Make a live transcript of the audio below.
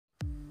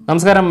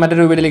നമസ്കാരം,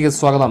 മറ്റൊരു വീഡിയോയിലേക്ക്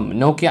സ്വാഗതം.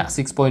 നോക്കിയ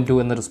 6.2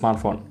 എന്നൊരു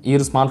സ്മാർട്ട് ഫോൺ. ഈ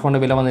ഒരു സ്മാർട്ട്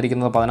ഫോണിൻ്റെ വില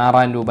വന്നിരിക്കുന്നത്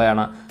 16,000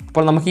 രൂപയാണ്.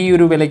 അപ്പോൾ നമുക്ക് ഈ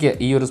ഒരു വിലയ്ക്ക്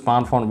ഈ ഒരു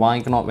സ്മാർട്ട് ഫോൺ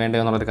വാങ്ങിക്കണോ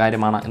വേണ്ടയോ എന്നുള്ളൊരു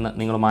കാര്യമാണ് ഇന്ന്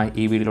നിങ്ങളുമായി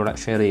ഈ വീഡിയോയിലൂടെ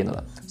ഷെയർ ചെയ്യുന്നത്.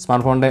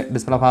 സ്മാർട്ട് ഫോണിൻ്റെ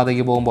ഡിസ്പ്ലേ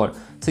ഭാഗത്തേക്ക് പോകുമ്പോൾ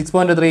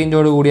 6.3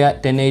 ഇഞ്ചോട് കൂടിയ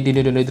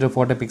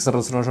 1080x2340 പിക്സൽ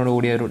റെസൊല്യൂഷനോട്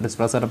കൂടിയ ഒരു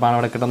ഡിസ്പ്ലേ സെറ്റപ്പാണ്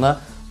ഇവിടെ കിട്ടുന്നത്.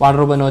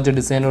 വാർഡ്രോബ് നോച്ച്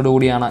ഡിസൈനോട്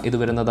കൂടിയാണ് ഇത്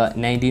വരുന്നത്.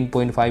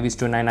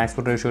 19.5:9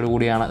 ആസ്പെക്ട് റേഷ്യോട്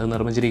കൂടിയാണ് ഇത്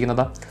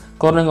നിർമ്മിച്ചിരിക്കുന്നത്.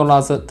 കോർണിംഗ്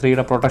ഗ്ലാസ്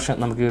 3D പ്രൊട്ടക്ഷൻ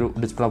നമുക്ക് ഈ ഒരു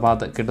ഡിസ്പ്ലേ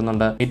ഭാഗത്ത്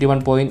കിട്ടുന്നുണ്ട്.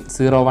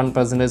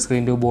 81.01%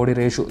 സ്ക്രീൻ ടു ബോഡി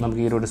റേഷ്യോ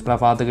നമുക്ക് ഈ ഒരു ഡിസ്പ്ലേ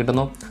ഭാഗത്ത്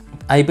കിട്ടുന്നു.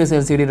 IPS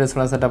LCD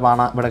ഡിസ്പ്ലേ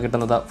സെറ്റപ്പാണ് ഇവിടെ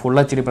കിട്ടുന്നത്. ഫുൾ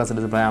HD പ്ലസ്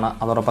ഡിസ്പ്ലേ ആണ്.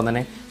 അതോടൊപ്പം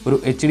തന്നെ ഒരു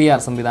HDR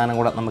സംവിധാനം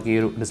കൂടെ നമുക്ക് ഈ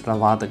ഒരു ഡിസ്പ്ലേ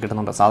ഭാഗത്ത്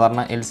കിട്ടുന്നുണ്ട്.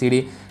 സാധാരണ LCD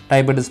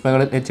ടൈപ്പ്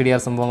ഡിസ്പ്ലേകളിൽ HDR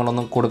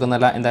സംഭവങ്ങളൊന്നും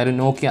കൊടുക്കുന്നില്ല. എന്തായാലും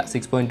നോക്കിയ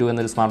 6.2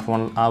 എന്നൊരു സ്മാർട്ട്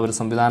ഫോണിൽ ആ ഒരു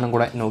സംവിധാനം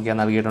കൂടെ നോക്കിയ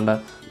നൽകിയിട്ടുണ്ട്.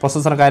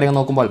 പ്രൊസസ്സർ കാര്യങ്ങൾ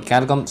നോക്കുമ്പോൾ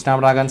കാൽക്കം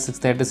സ്നാപ്ഡ്രാഗൺ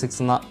 636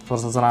 എന്ന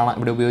പ്രൊസസ്സറാണ്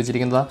ഇവിടെ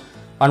ഉപയോഗിച്ചിരിക്കുന്നത്.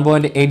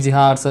 1.8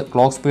 GHz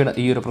ക്ലോക്ക് സ്പീഡ്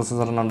ഈ ഒരു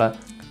പ്രൊസസ്സറിനുണ്ട്.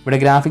 ഇവിടെ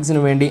ഗ്രാഫിക്സിന്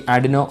വേണ്ടി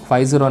അഡിനോ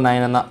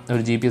 509 എന്ന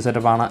ഒരു GPU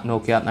സെറ്റപ്പാണ്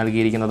നോക്കിയ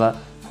നൽകിയിരിക്കുന്നത്.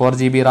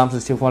 4GB RAM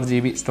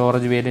 64GB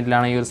സ്റ്റോറേജ്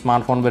വേരിയൻറ്റിലാണ് ഈ ഒരു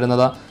സ്മാർട്ട് ഫോൺ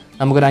വരുന്നത്.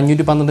 നമുക്കൊരു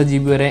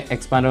 512GB വരെ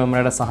എക്സ്പാൻഡ്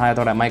മെമ്മറിയുടെ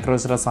സഹായത്തോടെ മൈക്രോ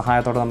എസ്ഡിയുടെ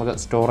സഹായത്തോടെ നമുക്ക്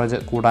സ്റ്റോറേജ്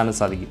കൂട്ടാനും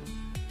സാധിക്കും.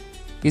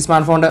 ഈ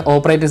സ്മാർട്ട് ഫോണിൻ്റെ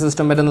ഓപ്പറേറ്റിംഗ്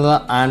സിസ്റ്റം വരുന്നത്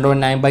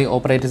ആൻഡ്രോയിഡ് 9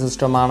 ഓപ്പറേറ്റിംഗ്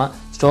സിസ്റ്റമാണ്.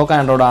 സ്റ്റോക്ക്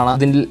ആൻഡ്രോയിഡ് ആണ്.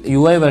 ഇതിൽ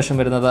UI വേർഷൻ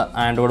വരുന്നത്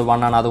ആൻഡ്രോയിഡ്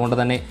 1 ആണ്. അതുകൊണ്ട്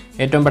തന്നെ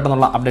ഏറ്റവും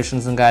പെട്ടെന്നുള്ള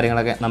അപ്ഡേഷൻസും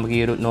കാര്യങ്ങളൊക്കെ നമുക്ക്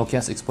ഈ ഒരു നോക്കിയ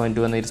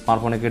 6.2 എന്ന ഈ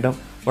സ്മാർട്ട് ഫോണിൽ കിട്ടും.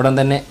 ഉടൻ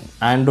തന്നെ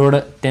ആൻഡ്രോയിഡ്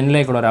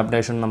 10 ഒരു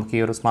അപ്ഡേഷൻ നമുക്ക്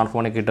ഈ ഒരു സ്മാർട്ട്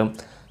ഫോണിൽ കിട്ടും.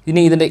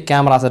 ഇനി ഇതിൻ്റെ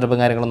ക്യാമറ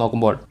സെറ്റപ്പും കാര്യങ്ങളും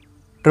നോക്കുമ്പോൾ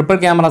ട്രിപ്പിൾ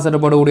ക്യാമറ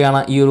സെറ്റപ്പോട് കൂടിയാണ്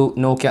ഈ ഒരു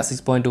നോക്കിയ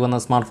 6.2 എന്ന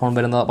സ്മാർട്ട് ഫോൺ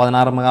വരുന്നത്.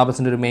 16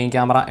 മെഗാപിക്സലിൻ്റെ ഒരു main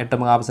camera, 8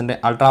 മെഗാപിക്സലിൻ്റെ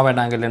ultra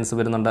wide angle lens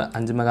വരുന്നുണ്ട്.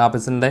 5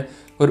 മെഗാപിക്സലിൻ്റെ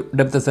ഒരു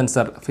ഡെപ്ത്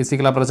സെൻസർ.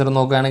 ഫിസിക്കൽ അപ്പർച്ചർ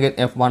നോക്കുകയാണെങ്കിൽ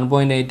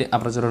f1.8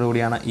 അപ്പർച്ചറോട്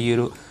കൂടിയാണ് ഈ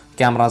ഒരു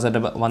ക്യാമറ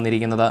സെറ്റപ്പ്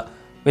വന്നിരിക്കുന്നത്.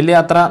 വലിയ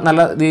അത്ര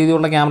നല്ല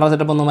രീതിയിലുള്ള ക്യാമറ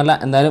സെറ്റപ്പ് ഒന്നുമല്ല.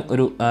 എന്തായാലും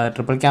ഒരു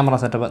ട്രിപ്പിൾ ക്യാമറ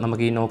സെറ്റപ്പ്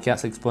നമുക്ക് ഈ നോക്കിയ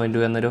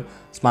 6.2 എന്നൊരു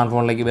സ്മാർട്ട്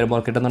ഫോണിലേക്ക് വരുമ്പോൾ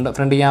കിട്ടുന്നുണ്ട്.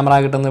 ഫ്രണ്ട് ക്യാമറ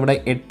കിട്ടുന്നത് ഇവിടെ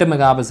 8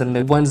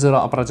 മെഗാപിക്സലിൻ്റെ 2.0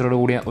 അപ്പർച്ചറോട്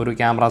കൂടിയ ഒരു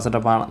ക്യാമറ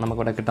സെറ്റപ്പാണ്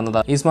നമുക്കിവിടെ കിട്ടുന്നത്.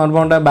 ഈ സ്മാർട്ട്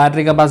ഫോണിൻ്റെ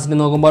ബാറ്ററി കപ്പാസിറ്റി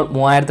നോക്കുമ്പോൾ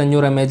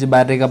 3500 mAh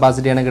ബാറ്ററി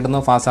കപ്പാസിറ്റിയാണ്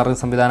കിട്ടുന്നത്. ഫാസ്റ്റ്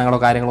ചാർജിങ്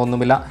സംവിധാനങ്ങളോ കാര്യങ്ങളോ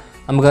ഒന്നുമില്ല.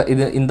 നമുക്ക്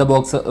ഇത് ഇൻ ദ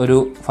ബോക്സ് ഒരു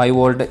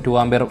 5V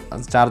 2A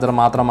ചാർജർ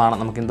മാത്രമാണ്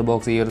നമുക്ക് ഇൻ ദ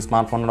ബോക്സ് ഈ ഒരു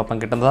സ്മാർട്ട് ഫോണിനോടൊപ്പം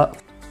കിട്ടുന്നത്.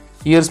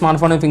 ഈ ഒരു സ്മാർട്ട്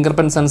ഫോണിൽ ഫിംഗർ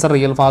പ്രിൻറ്റ് സെൻസർ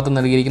റിയൽ ഭാഗത്ത്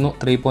നൽകിയിരിക്കുന്നു.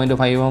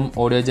 3.5mm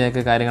ഓഡിയോ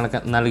ജാക്ക് കാര്യങ്ങളൊക്കെ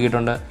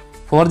നൽകിയിട്ടുണ്ട്.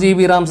 4GB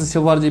RAM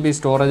 64GB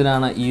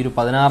സ്റ്റോറേജിലാണ് ഈ ഒരു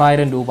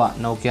 16,000 രൂപ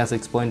നോക്കിയ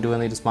 6.2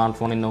 എന്ന ഒരു സ്മാർട്ട്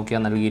ഫോണിൽ നോക്കിയ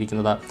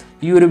നൽകിയിരിക്കുന്നത്.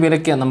 ഈ ഒരു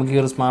വിലയ്ക്ക് നമുക്ക് ഈ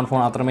ഒരു സ്മാർട്ട്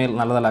ഫോൺ അത്രമേൽ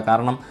നല്ലതല്ല.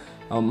 കാരണം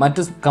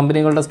മറ്റ്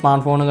കമ്പനികളുടെ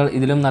സ്മാർട്ട് ഫോണുകൾ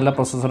ഇതിലും നല്ല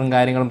പ്രൊസസ്സറും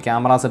കാര്യങ്ങളും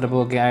ക്യാമറ സെറ്റപ്പും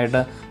ഒക്കെ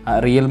ആയിട്ട്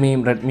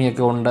റിയൽമിയും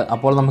റെഡ്മിയൊക്കെ ഉണ്ട്.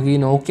 അപ്പോൾ നമുക്ക് ഈ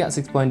നോക്കിയ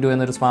 6.2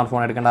 എന്നൊരു സ്മാർട്ട്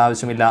ഫോൺ എടുക്കേണ്ട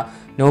ആവശ്യമില്ല.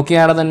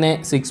 നോക്കിയയുടെ തന്നെ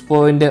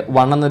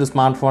 6.1 എന്നൊരു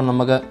സ്മാർട്ട് ഫോൺ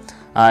നമുക്ക്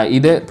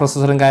ഇത്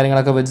പ്രൊസസ്സറും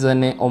കാര്യങ്ങളൊക്കെ വെച്ച്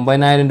തന്നെ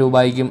 9,000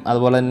 രൂപയ്ക്കും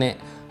അതുപോലെ തന്നെ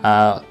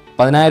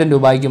 10,000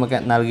 രൂപയ്ക്കുമൊക്കെ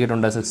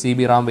നൽകിയിട്ടുണ്ട്.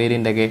 6GB RAM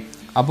വേരിയൻ്റൊക്കെ.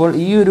 അപ്പോൾ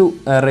ഈ ഒരു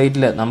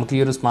റേറ്റിൽ നമുക്ക്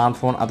ഈ ഒരു സ്മാർട്ട്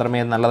ഫോൺ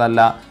അത്രമേൽ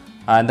നല്ലതല്ല.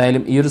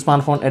 എന്തായാലും ഈ ഒരു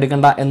സ്മാർട്ട് ഫോൺ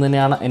എടുക്കേണ്ട എന്ന്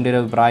തന്നെയാണ് എൻ്റെ ഒരു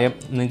അഭിപ്രായം.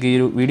 നിങ്ങൾക്ക് ഈ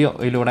ഒരു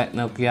വീഡിയോയിലൂടെ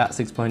നോക്കിയ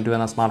 6.2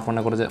 എന്ന സ്മാർട്ട്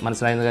ഫോണിനെ കുറിച്ച്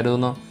മനസ്സിലായെന്ന്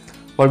കരുതുന്നു.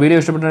 അപ്പോൾ വീഡിയോ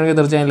ഇഷ്ടപ്പെട്ടുണ്ടെങ്കിൽ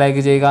തീർച്ചയായും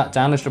ലൈക്ക് ചെയ്യുക.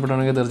 ചാനൽ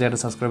ഇഷ്ടപ്പെട്ടുണ്ടെങ്കിൽ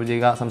തീർച്ചയായിട്ടും സബ്സ്ക്രൈബ്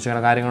ചെയ്യുക.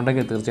 സംശയങ്ങളുടെ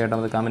കാര്യങ്ങളുണ്ടെങ്കിൽ തീർച്ചയായിട്ടും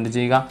അത് കമൻറ്റ്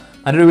ചെയ്യുക.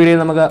 മറ്റൊരു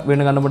വീഡിയോയിൽ നമുക്ക്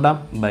വീണ്ടും കണ്ടുമുട്ടാം.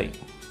 ബൈ.